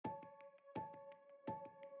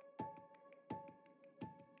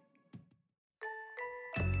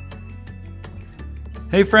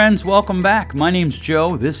Hey friends, welcome back. My name's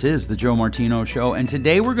Joe. This is the Joe Martino Show, and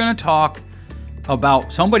today we're going to talk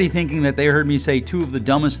about somebody thinking that they heard me say two of the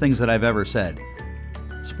dumbest things that I've ever said.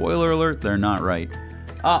 Spoiler alert, they're not right.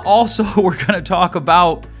 Also, we're going to talk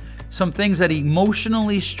about some things that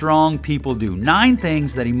emotionally strong people do. 9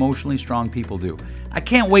 things that emotionally strong people do. I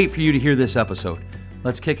can't wait for you to hear this episode.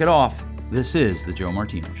 Let's kick it off. This is the Joe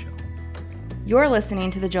Martino Show. You're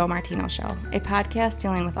listening to The Joe Martino Show, a podcast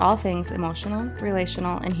dealing with all things emotional,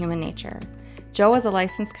 relational, and human nature. Joe is a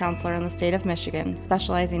licensed counselor in the state of Michigan,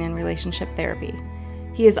 specializing in relationship therapy.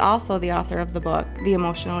 He is also the author of the book, The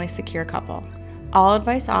Emotionally Secure Couple. All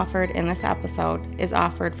advice offered in this episode is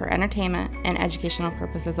offered for entertainment and educational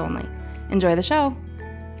purposes only. Enjoy the show.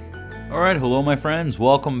 All right, hello, my friends.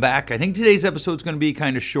 Welcome back. I think today's episode is going to be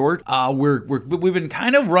kind of short. We've been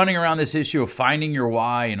kind of running around this issue of finding your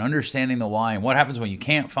why and understanding the why and what happens when you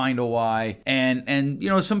can't find a why. And you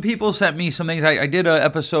know, some people sent me some things. I did an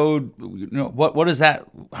episode. You know, what is that?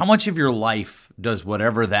 How much of your life does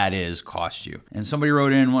whatever that is cost you? And somebody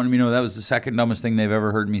wrote in and wanted me to know that was the second dumbest thing they've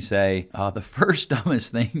ever heard me say. The first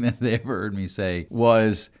dumbest thing that they ever heard me say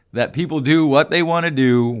was that people do what they want to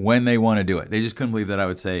do when they want to do it. They just couldn't believe that I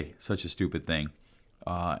would say such a stupid thing.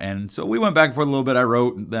 And so we went back and forth a little bit. I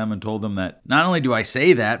wrote them and told them that not only do I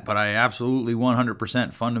say that, but I absolutely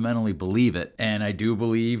 100% fundamentally believe it. And I do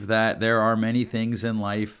believe that there are many things in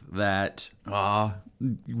life that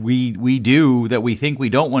we do that we think we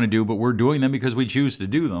don't want to do, but we're doing them because we choose to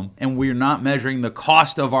do them. And we're not measuring the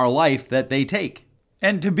cost of our life that they take.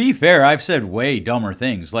 And to be fair, I've said way dumber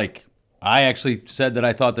things. Like, I actually said that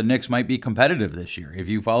I thought the Knicks might be competitive this year. If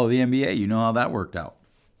you follow the NBA, you know how that worked out.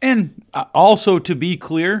 And also, to be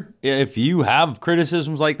clear, if you have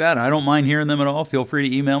criticisms like that, I don't mind hearing them at all. Feel free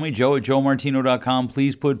to email me, joe@joemartino.com.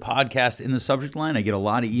 Please put podcast in the subject line. I get a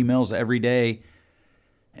lot of emails every day,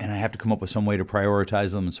 and I have to come up with some way to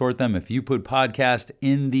prioritize them and sort them. If you put podcast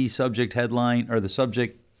in the subject headline or the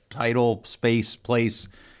subject title, space, place,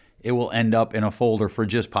 it will end up in a folder for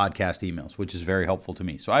just podcast emails, which is very helpful to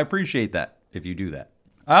me. So I appreciate that if you do that.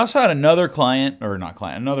 I also had another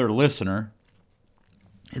another listener.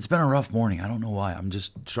 It's been a rough morning. I don't know why. I'm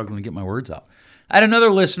just struggling to get my words out. I had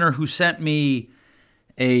another listener who sent me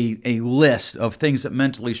a list of things that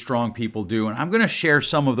mentally strong people do, and I'm going to share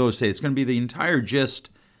some of those today. It's going to be the entire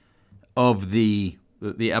gist of the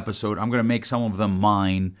episode. I'm going to make some of them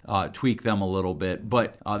mine, tweak them a little bit.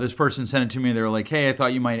 But this person sent it to me. And they were like, "Hey, I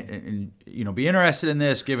thought you might, be interested in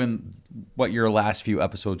this, given what your last few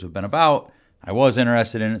episodes have been about." I was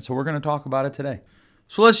interested in it, so we're going to talk about it today.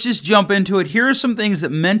 So let's just jump into it. Here are some things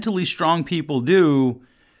that mentally strong people do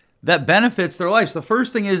that benefits their lives. The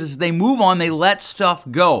first thing is they move on. They let stuff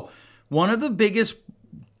go. One of the biggest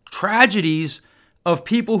tragedies of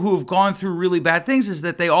people who have gone through really bad things is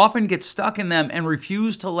that they often get stuck in them and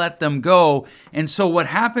refuse to let them go. And so what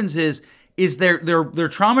happens is they're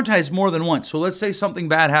traumatized more than once. So let's say something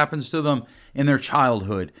bad happens to them in their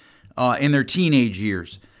childhood, in their teenage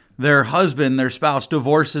years. Their husband, their spouse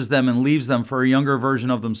divorces them and leaves them for a younger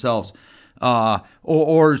version of themselves.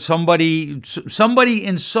 Or somebody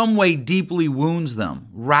in some way deeply wounds them.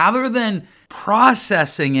 Rather than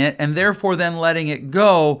processing it and therefore then letting it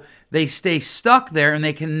go, they stay stuck there and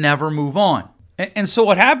they can never move on. And so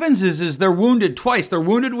what happens is they're wounded twice. They're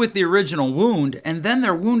wounded with the original wound, and then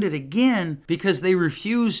they're wounded again because they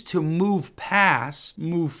refuse to move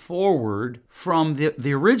forward from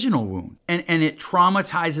the original wound. And it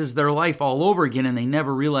traumatizes their life all over again, and they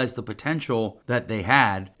never realize the potential that they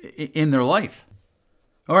had in their life.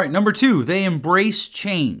 All right, number 2, they embrace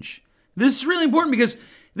change. This is really important because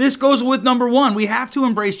this goes with number 1. We have to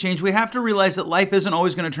embrace change. We have to realize that life isn't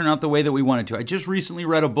always going to turn out the way that we want it to. I just recently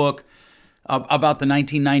read a book about the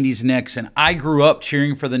 1990s Knicks, and I grew up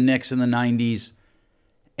cheering for the Knicks in the 90s,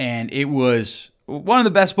 and it was one of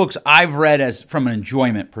the best books I've read as from an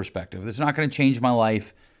enjoyment perspective. It's not going to change my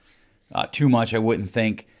life too much, I wouldn't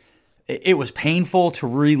think. It was painful to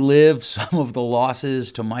relive some of the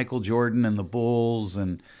losses to Michael Jordan and the Bulls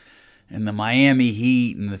and the Miami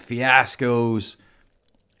Heat and the fiascos.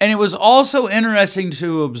 And it was also interesting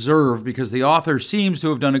to observe because the author seems to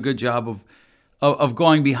have done a good job of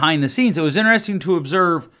going behind the scenes. It was interesting to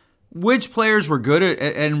observe which players were good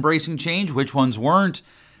at embracing change, which ones weren't,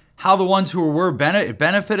 how the ones who were it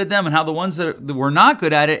benefited them, and how the ones that were not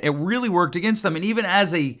good at it, it really worked against them. And even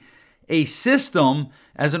as a system,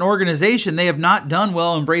 as an organization, they have not done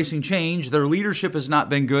well embracing change. Their leadership has not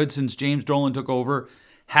been good since James Dolan took over.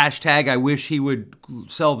 Hashtag, I wish he would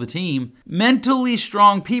sell the team. Mentally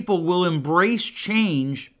strong people will embrace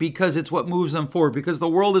change because it's what moves them forward, because the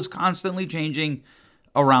world is constantly changing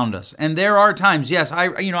around us. And there are times, yes,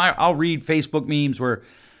 I'll read Facebook memes where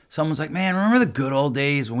someone's like, man, remember the good old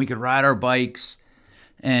days when we could ride our bikes?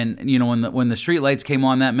 And, when the street lights came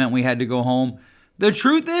on, that meant we had to go home. The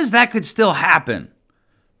truth is that could still happen.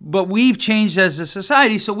 But we've changed as a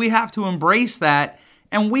society, so we have to embrace that.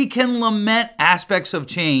 And we can lament aspects of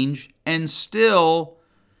change and still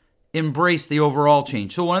embrace the overall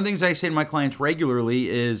change. So one of the things I say to my clients regularly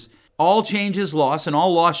is, all change is loss, and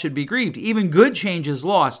all loss should be grieved. Even good change is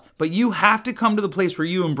lost, but you have to come to the place where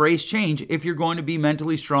you embrace change if you're going to be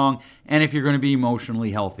mentally strong and if you're going to be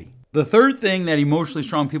emotionally healthy. The third thing that emotionally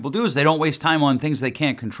strong people do is they don't waste time on things they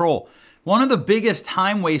can't control. One of the biggest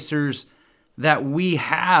time wasters that we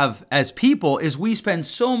have as people is we spend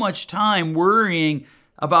so much time worrying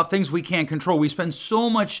about things we can't control. We spend so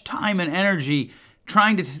much time and energy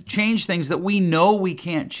trying to change things that we know we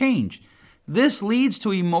can't change. This leads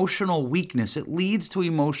to emotional weakness. It leads to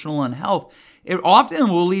emotional unhealth. It often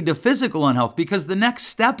will lead to physical unhealth because the next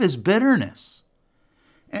step is bitterness.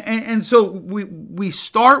 And so we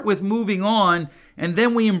start with moving on, and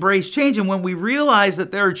then we embrace change. And when we realize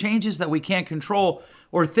that there are changes that we can't control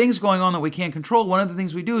or things going on that we can't control, one of the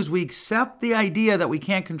things we do is we accept the idea that we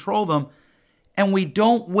can't control them, and we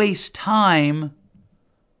don't waste time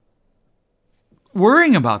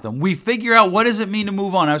worrying about them. We figure out, what does it mean to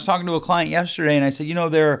move on? I was talking to a client yesterday, and I said,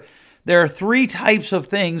 there are three types of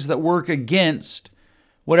things that work against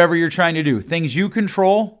whatever you're trying to do. Things you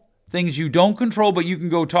control, things you don't control, but you can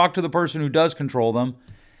go talk to the person who does control them,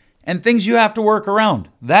 and things you have to work around.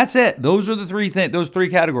 That's it. Those are those three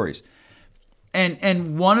categories.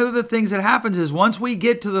 And one of the things that happens is once we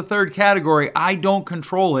get to the third category, I don't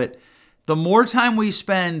control it, the more time we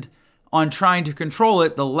spend on trying to control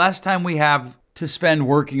it, the less time we have to spend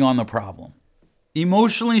working on the problem.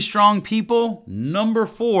 Emotionally strong people, number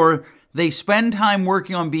 4, they spend time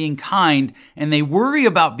working on being kind, and they worry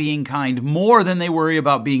about being kind more than they worry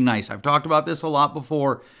about being nice. I've talked about this a lot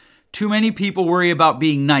before. Too many people worry about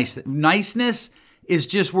being nice. Niceness is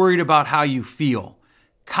just worried about how you feel.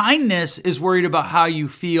 Kindness is worried about how you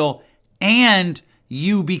feel and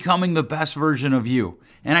you becoming the best version of you.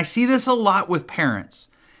 And I see this a lot with parents.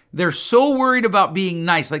 They're so worried about being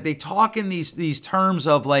nice. Like they talk in these terms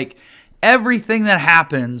of like everything that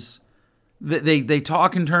happens, they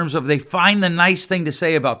talk in terms of they find the nice thing to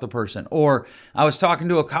say about the person. Or I was talking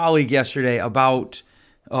to a colleague yesterday about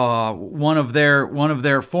one of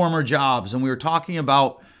their former jobs, and we were talking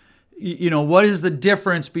about, what is the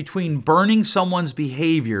difference between burning someone's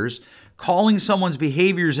behaviors, calling someone's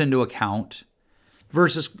behaviors into account,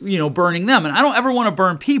 versus, burning them. And I don't ever want to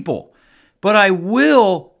burn people, but I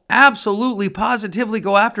will absolutely positively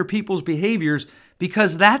go after people's behaviors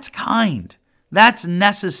because that's kind. That's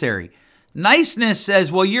necessary. Niceness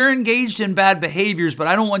says, well, you're engaged in bad behaviors, but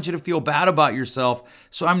I don't want you to feel bad about yourself,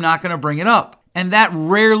 so I'm not going to bring it up. And that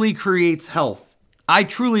rarely creates health. I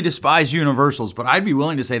truly despise universals, but I'd be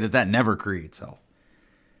willing to say that never creates health.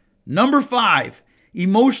 Number 5,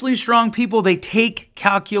 emotionally strong people, they take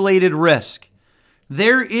calculated risk.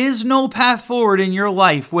 There is no path forward in your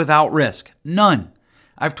life without risk. None.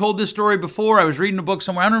 I've told this story before. I was reading a book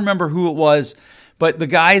somewhere. I don't remember who it was, but the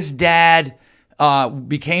guy's dad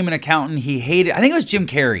became an accountant. He hated, I think it was Jim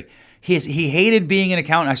Carrey. He hated being an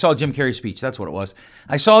accountant. I saw Jim Carrey's speech. That's what it was.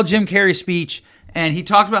 I saw Jim Carrey's speech, and he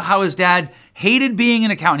talked about how his dad hated being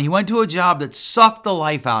an accountant. He went to a job that sucked the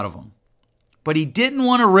life out of him, but he didn't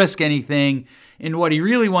want to risk anything in what he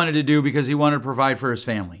really wanted to do because he wanted to provide for his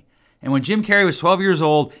family. And when Jim Carrey was 12 years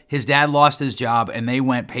old, his dad lost his job, and they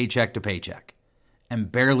went paycheck to paycheck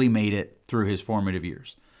and barely made it through his formative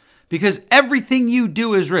years. Because everything you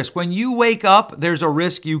do is risk. When you wake up, there's a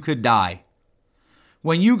risk you could die.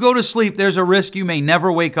 When you go to sleep, there's a risk you may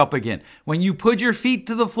never wake up again. When you put your feet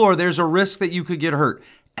to the floor, there's a risk that you could get hurt.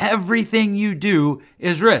 Everything you do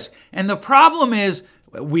is risk. And the problem is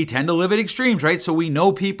we tend to live at extremes, right? So we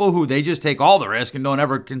know people who they just take all the risk and don't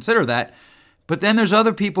ever consider that. But then there's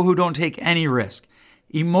other people who don't take any risk.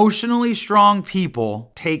 Emotionally strong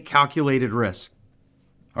people take calculated risk.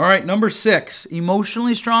 All right, number 6,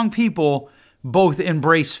 emotionally strong people both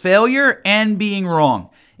embrace failure and being wrong.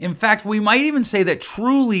 In fact, we might even say that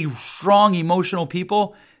truly strong emotional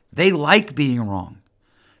people, they like being wrong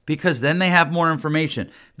because then they have more information.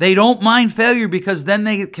 They don't mind failure because then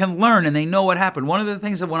they can learn and they know what happened. One of the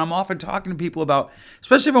things that when I'm often talking to people about,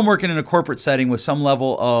 especially if I'm working in a corporate setting with some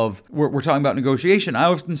level of, we're talking about negotiation, I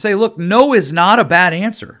often say, look, no is not a bad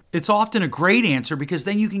answer. It's often a great answer because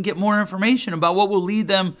then you can get more information about what will lead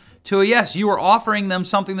them to a yes. You are offering them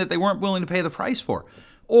something that they weren't willing to pay the price for.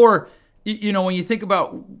 Or, when you think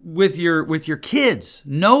about with your kids,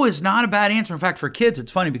 no is not a bad answer. In fact, for kids,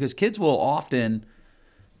 it's funny because kids will often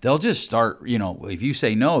they'll just start, if you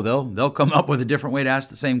say no, they'll come up with a different way to ask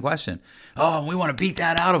the same question. Oh, we want to beat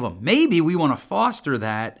that out of them. Maybe we want to foster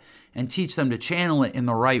that and teach them to channel it in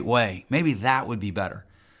the right way. Maybe that would be better.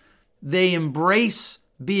 They embrace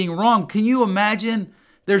being wrong. Can you imagine?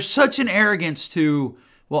 There's such an arrogance to,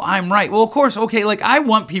 well, I'm right. Well, of course, okay, like I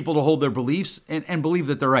want people to hold their beliefs and believe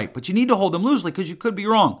that they're right, but you need to hold them loosely because you could be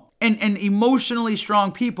wrong. And emotionally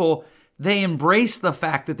strong people, they embrace the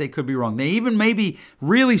fact that they could be wrong. They even maybe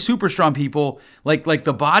really super strong people, like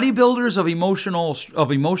the bodybuilders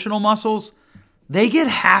of emotional muscles, they get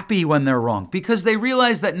happy when they're wrong because they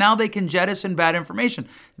realize that now they can jettison bad information.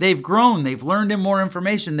 They've grown. They've learned more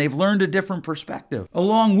information. They've learned a different perspective.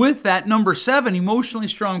 Along with that, number 7, emotionally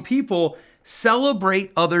strong people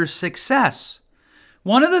celebrate others' success.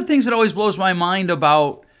 One of the things that always blows my mind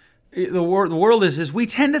about the world is we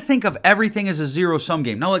tend to think of everything as a zero-sum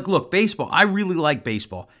game. Now, look, baseball. I really like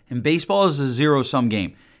baseball, and baseball is a zero-sum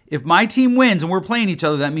game. If my team wins and we're playing each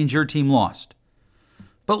other, that means your team lost.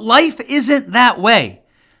 But life isn't that way.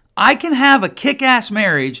 I can have a kick-ass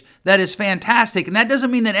marriage that is fantastic, and that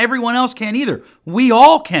doesn't mean that everyone else can either. We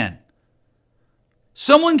all can.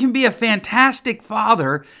 Someone can be a fantastic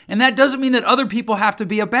father, and that doesn't mean that other people have to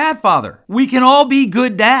be a bad father. We can all be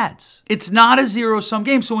good dads. It's not a zero-sum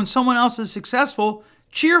game, so when someone else is successful,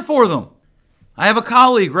 cheer for them. I have a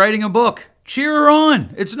colleague writing a book. Cheer her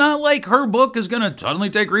on. It's not like her book is going to suddenly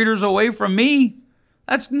take readers away from me.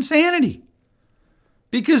 That's insanity.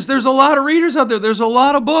 Because there's a lot of readers out there. There's a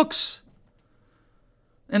lot of books.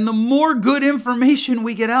 And the more good information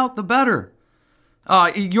we get out, the better.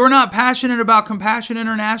 You're not passionate about Compassion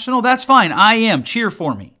International? That's fine. I am. Cheer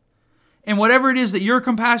for me. And whatever it is that you're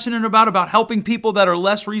compassionate about helping people that are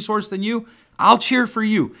less resourced than you, I'll cheer for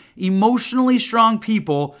you. Emotionally strong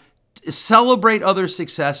people celebrate other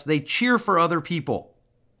success. They cheer for other people.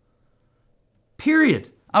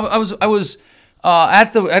 Period. I was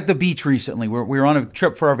at the beach recently. We were on a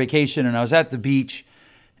trip for our vacation, and I was at the beach,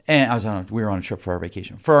 and we were on a trip for our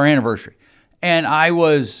vacation for our anniversary, and I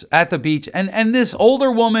was at the beach, and this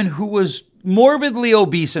older woman who was morbidly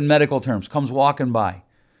obese in medical terms comes walking by.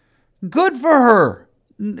 Good for her.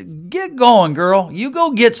 Get going, girl. You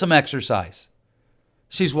go get some exercise.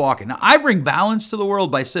 She's walking. Now, I bring balance to the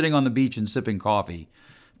world by sitting on the beach and sipping coffee,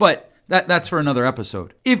 but that's for another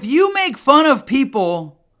episode. If you make fun of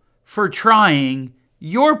people for trying,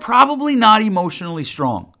 you're probably not emotionally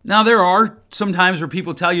strong. Now, there are some times where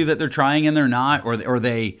people tell you that they're trying and they're not, or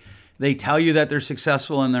they tell you that they're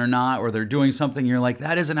successful and they're not, or they're doing something, you're like,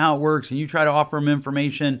 that isn't how it works, and you try to offer them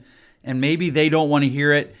information, and maybe they don't want to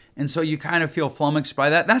hear it, and so you kind of feel flummoxed by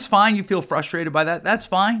that. That's fine. You feel frustrated by that. That's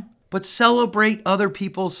fine. But celebrate other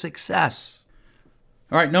people's success.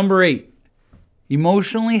 All right, number 8.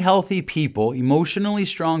 Emotionally healthy people, emotionally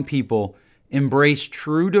strong people, embrace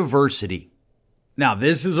true diversity. Now,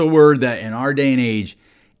 this is a word that in our day and age,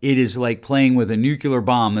 it is like playing with a nuclear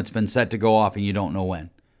bomb that's been set to go off and you don't know when.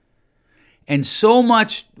 And so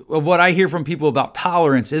much of what I hear from people about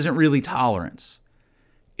tolerance isn't really tolerance.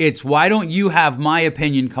 It's why don't you have my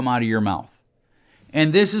opinion come out of your mouth?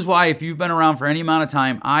 And this is why, if you've been around for any amount of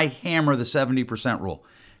time, I hammer the 70% rule.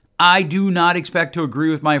 I do not expect to agree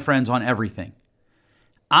with my friends on everything.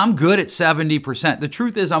 I'm good at 70%. The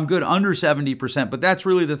truth is I'm good under 70%, but that's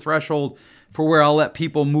really the threshold for where I'll let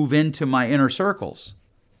people move into my inner circles,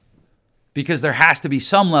 because there has to be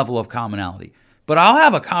some level of commonality. But I'll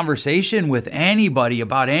have a conversation with anybody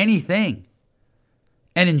about anything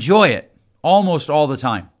and enjoy it almost all the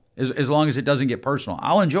time, as long as it doesn't get personal.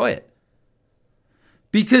 I'll enjoy it.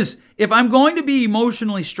 Because if I'm going to be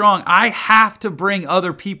emotionally strong, I have to bring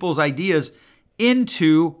other people's ideas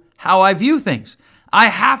into how I view things. I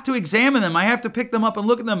have to examine them. I have to pick them up and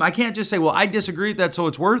look at them. I can't just say, well, I disagree with that, so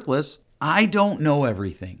it's worthless. I don't know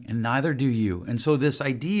everything, and neither do you. And so this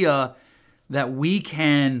idea that we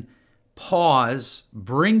can pause,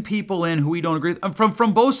 bring people in who we don't agree with,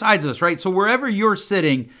 from both sides of us, right? So wherever you're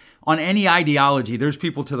sitting on any ideology, there's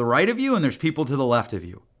people to the right of you and there's people to the left of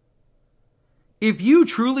you. If you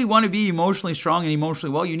truly want to be emotionally strong and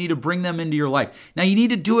emotionally well, you need to bring them into your life. Now, you need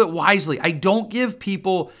to do it wisely. I don't give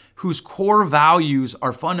people whose core values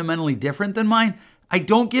are fundamentally different than mine, I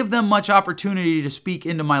don't give them much opportunity to speak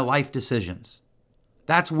into my life decisions.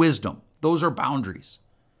 That's wisdom. Those are boundaries.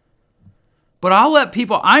 But I'll let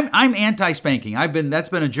people, I'm anti-spanking. That's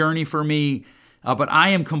been a journey for me, but I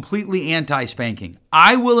am completely anti-spanking.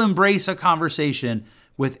 I will embrace a conversation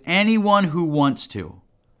with anyone who wants to.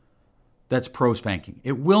 That's pro-spanking.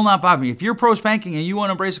 It will not bother me. If you're pro-spanking and you want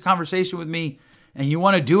to embrace a conversation with me and you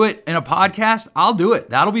want to do it in a podcast, I'll do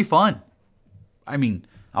it. That'll be fun. I mean,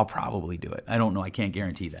 I'll probably do it. I don't know. I can't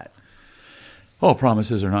guarantee that. All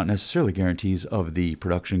promises are not necessarily guarantees of the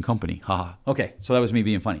production company. Haha. Okay, so that was me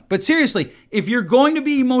being funny. But seriously, if you're going to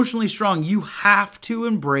be emotionally strong, you have to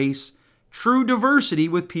embrace true diversity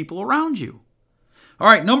with people around you. All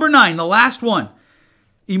right, number 9, the last one.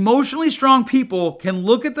 Emotionally strong people can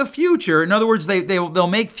look at the future. In other words, they'll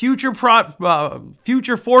make future forecast,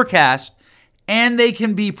 and they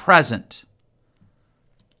can be present.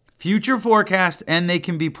 Future forecast, and they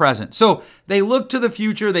can be present. So they look to the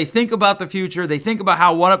future, they think about the future, they think about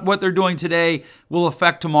how what they're doing today will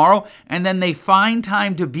affect tomorrow, and then they find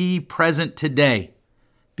time to be present today,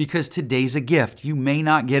 because today's a gift. You may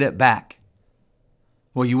not get it back.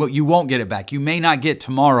 Well, you won't get it back. You may not get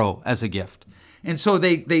tomorrow as a gift. And so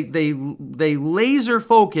they laser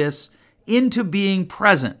focus into being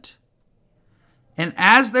present. And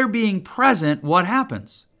as they're being present, what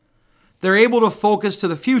happens? They're able to focus to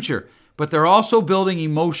the future, but they're also building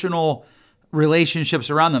emotional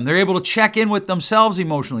relationships around them. They're able to check in with themselves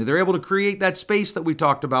emotionally. They're able to create that space that we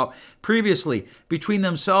talked about previously between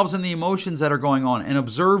themselves and the emotions that are going on and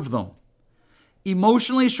observe them.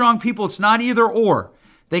 Emotionally strong people, it's not either or.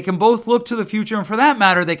 They can both look to the future, and for that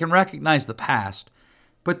matter, they can recognize the past.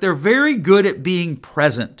 But they're very good at being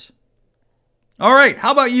present. All right,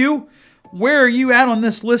 how about you? Where are you at on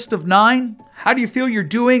this list of 9? How do you feel you're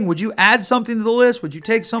doing? Would you add something to the list? Would you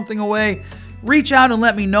take something away? Reach out and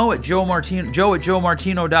let me know at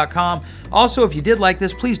joe@joemartino.com. Also, if you did like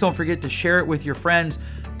this, please don't forget to share it with your friends.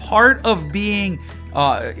 Part of being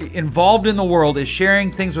involved in the world is sharing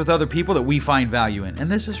things with other people that we find value in. And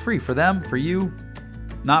this is free for them, for you,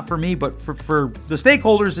 not for me, but for the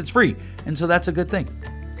stakeholders, it's free. And so that's a good thing.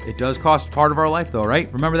 It does cost part of our life though,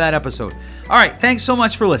 right? Remember that episode. All right, thanks so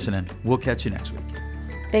much for listening. We'll catch you next week.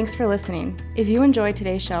 Thanks for listening. If you enjoyed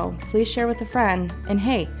today's show, please share with a friend. And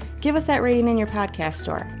hey, give us that rating in your podcast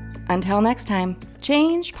store. Until next time,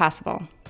 change possible.